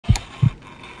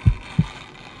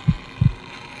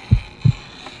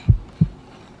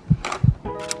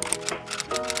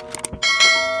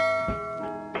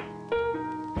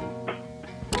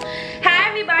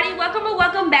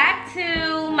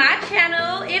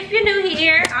if you're new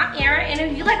here, I'm Erin, and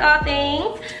if you like all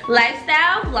things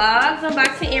lifestyle, vlogs,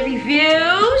 unboxing, and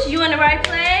reviews, you in the right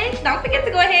place. Don't forget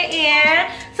to go ahead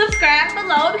and subscribe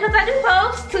below because I do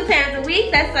post 2 times a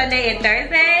week. That's Sunday and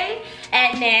Thursday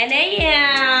at 9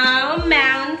 a.m.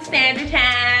 Mountain Standard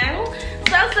Time.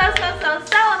 So if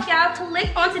y'all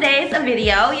click on today's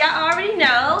video, y'all already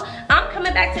know I'm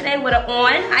coming back today with an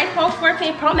iPhone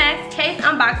 14 Pro Max case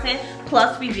unboxing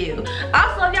plus review.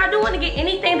 Also, if y'all do want to get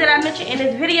anything that I mentioned in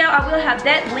this video, I will have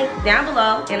that link down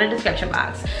below in the description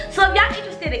box. So if y'all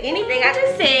interested in anything I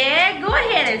just said, go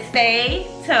ahead and stay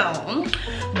tuned.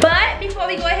 But before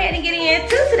we go ahead and get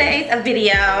into today's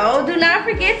video, do not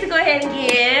forget to go ahead and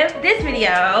give this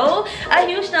video a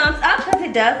huge thumbs up because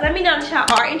it does let me know that y'all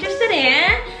are interested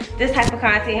in this type of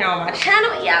content here on my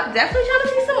channel. Y'all definitely trying to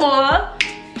see some more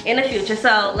in the future.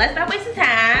 So let's not waste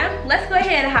time. Let's go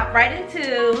ahead and hop right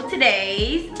into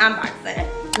today's unboxing.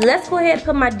 Let's go ahead and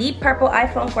put my deep purple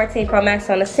iPhone 14 Pro Max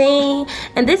on the scene.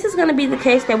 And this is going to be the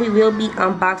case that we will be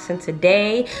unboxing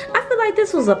today. I feel like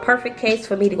this was a perfect case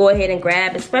for me to go ahead and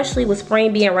grab, especially with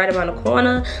spring being right around the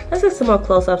corner. Let's get some more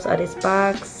close-ups of this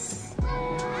box.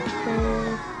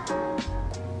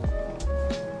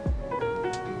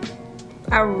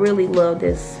 I really love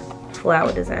this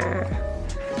flower design.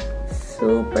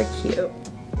 Super cute.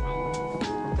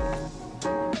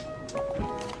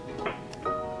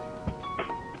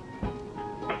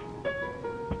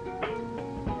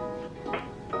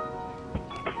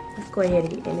 Let's go ahead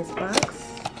and get in this box.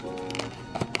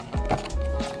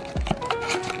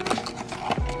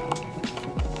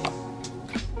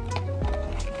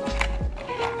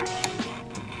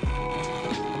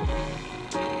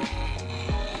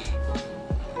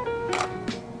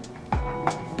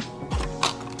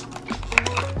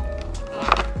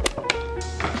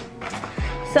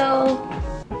 So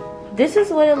this is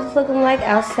what it's looking like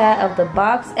outside of the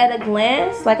box at a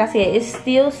glance. Like I said, it's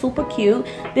still super cute.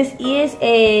 This is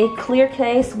a clear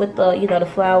case with the, you know, the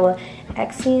flower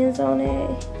accents on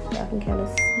it. Y'all can kind of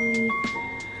see.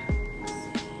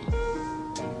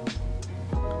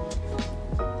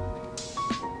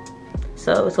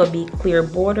 So it's gonna be clear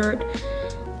bordered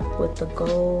with the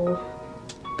gold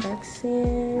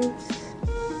accents.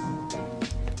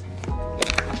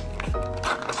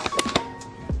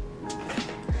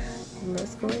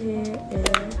 Let's go ahead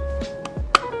and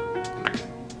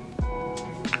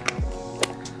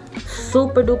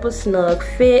super duper snug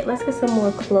fit. Let's get some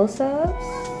more close-ups.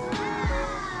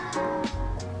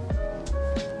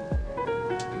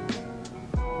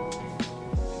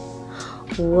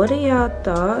 What are y'all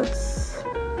thoughts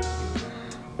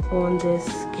on this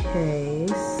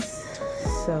case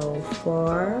so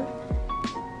far?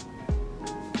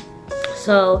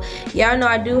 So y'all know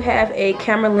I do have a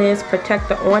camera lens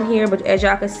protector on here, but as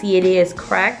y'all can see, it is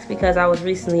cracked because I was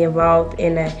recently involved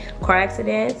in a car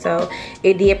accident, so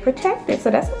it did protect it, so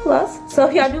that's a plus. So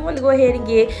if y'all do want to go ahead and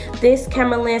get this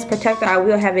camera lens protector, I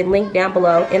will have it linked down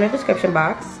below in the description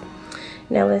box.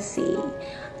 Now let's see.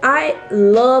 I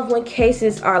love when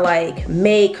cases are like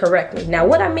made correctly. Now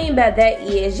what I mean by that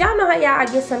is, y'all know how y'all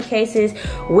get some cases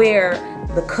where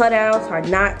the cutouts are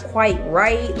not quite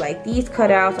right. Like these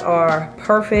cutouts are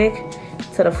perfect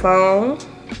to the phone.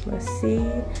 Let's see.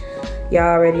 Y'all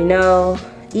already know.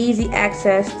 Easy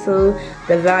access to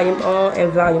the volume on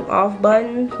and volume off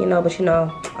button. You know, but you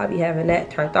know, I'll be having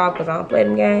that turned off because I don't play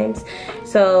them games.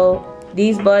 So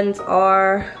these buttons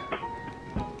are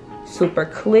super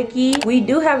clicky. We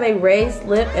do have a raised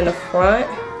lip in the front.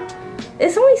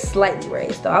 It's only slightly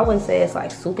raised though. I wouldn't say it's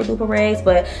like super duper raised,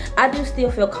 but I do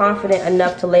still feel confident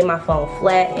enough to lay my phone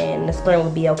flat and the screen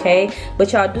will be okay.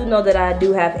 But y'all do know that I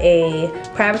do have a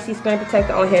privacy screen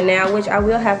protector on here now, which I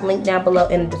will have linked down below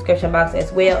in the description box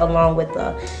as well, along with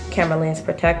the camera lens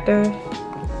protector.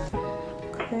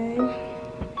 Okay.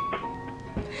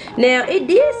 Now it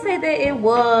did say that it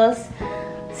was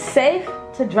safe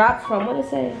to drop from, what did it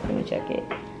say? Let me check it.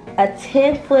 A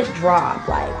 10-foot drop.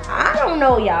 Like, I don't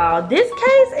know, y'all. This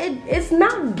case, it's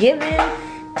not giving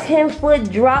 10-foot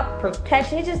drop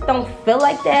protection. It just don't feel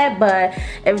like that. But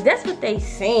if that's what they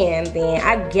saying, then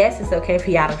I guess it's okay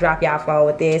for y'all to drop y'all phone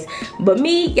with this. But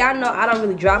me, y'all know I don't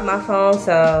really drop my phone,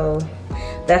 so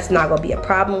that's not gonna be a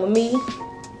problem with me.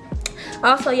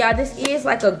 Also, y'all, this is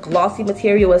like a glossy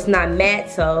material. It's not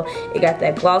matte, so it got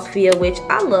that gloss feel, which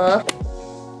I love.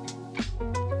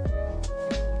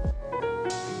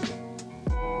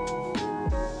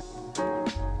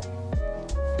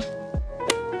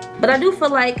 But I do feel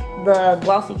like the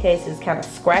glossy cases kind of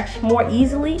scratch more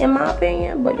easily, in my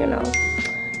opinion. But you know,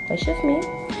 that's just me.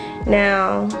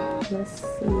 Now, let's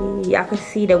see. Y'all can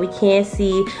see that we can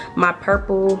see my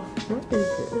purple. What is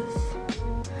this?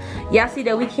 Y'all see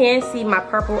that we can see my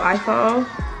purple iPhone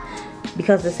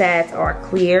because the sides are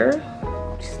clear,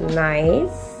 which is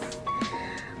nice.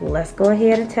 Let's go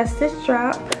ahead and test this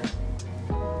drop.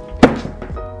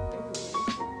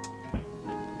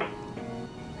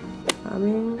 I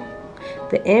mean,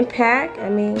 the impact, I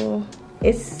mean,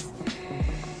 it's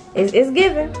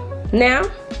given. Now,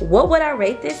 what would I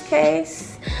rate this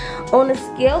case? On a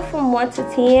scale from 1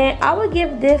 to 10, I would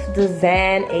give this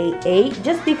design a 8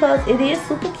 just because it is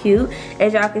super cute.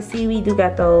 As y'all can see, we do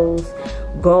got those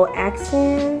gold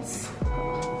accents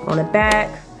on the back,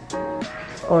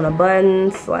 on the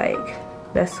buttons, like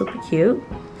that's super cute.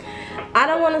 I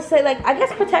don't want to say, like, I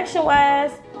guess protection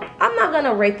wise, I'm not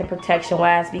gonna rate the protection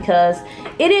wise because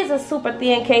it is a super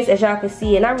thin case, as y'all can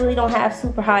see, and I really don't have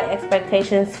super high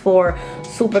expectations for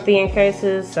super thin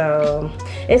cases. So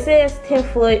it says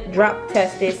 10-foot drop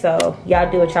tested, so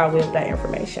y'all do what y'all will with that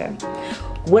information.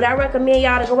 Would I recommend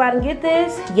y'all to go out and get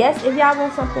this? Yes, if y'all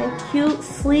want something cute,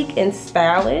 sleek, and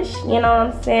stylish. You know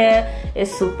what I'm saying?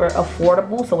 It's super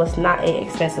affordable, so it's not an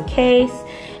expensive case,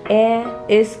 and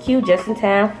it's cute just in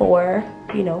time for,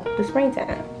 you know, the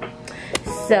springtime.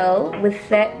 So with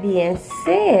that being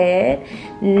said,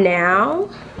 now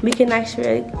we can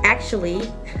actually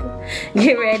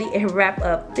get ready and wrap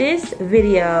up this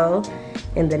video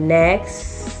in the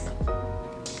next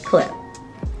clip.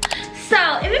 So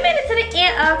if you made it to the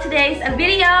end of today's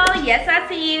video, yes, I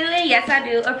see you, and yes, I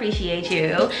do appreciate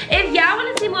you. If y'all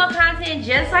want to see more content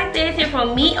just like this here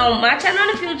from me on my channel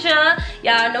in the future,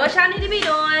 y'all know what y'all need to be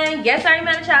doing. Yes, I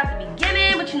reminded y'all at the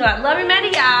beginning, but you know I love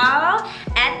reminding y'all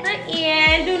at the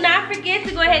end. Do not forget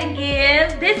to go ahead and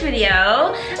give this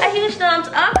video a huge thumbs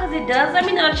up because it does let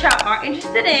me know that y'all are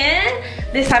interested in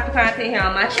this type of content here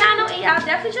on my channel, and y'all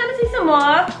definitely trying to see some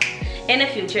more in the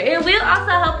future. It will also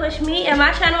help push me and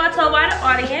my channel to a wider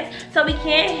audience so we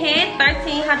can hit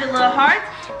 1,300 little hearts,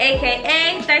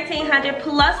 aka 1,300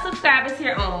 plus subscribers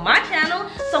here on my channel,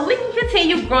 so we can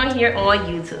continue growing here on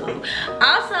YouTube.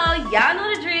 Also, y'all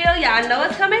know the drill. Y'all know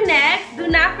what's coming next. Do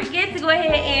not forget to go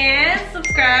ahead and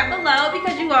subscribe below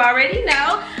because you already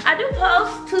know I do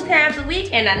post 2 times a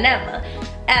week, and I never,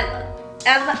 ever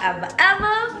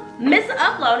miss an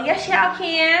upload. Yes, y'all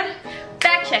can.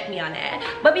 Fact check me on that.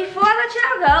 But before I let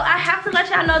y'all go, I have to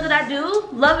let y'all know that I do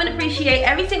love and appreciate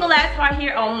every single last heart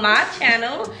here on my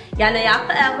channel. Y'all know y'all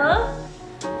forever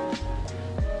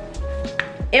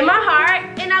in my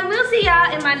heart, and I will see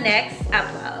y'all in my next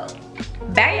upload.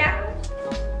 Bye, y'all.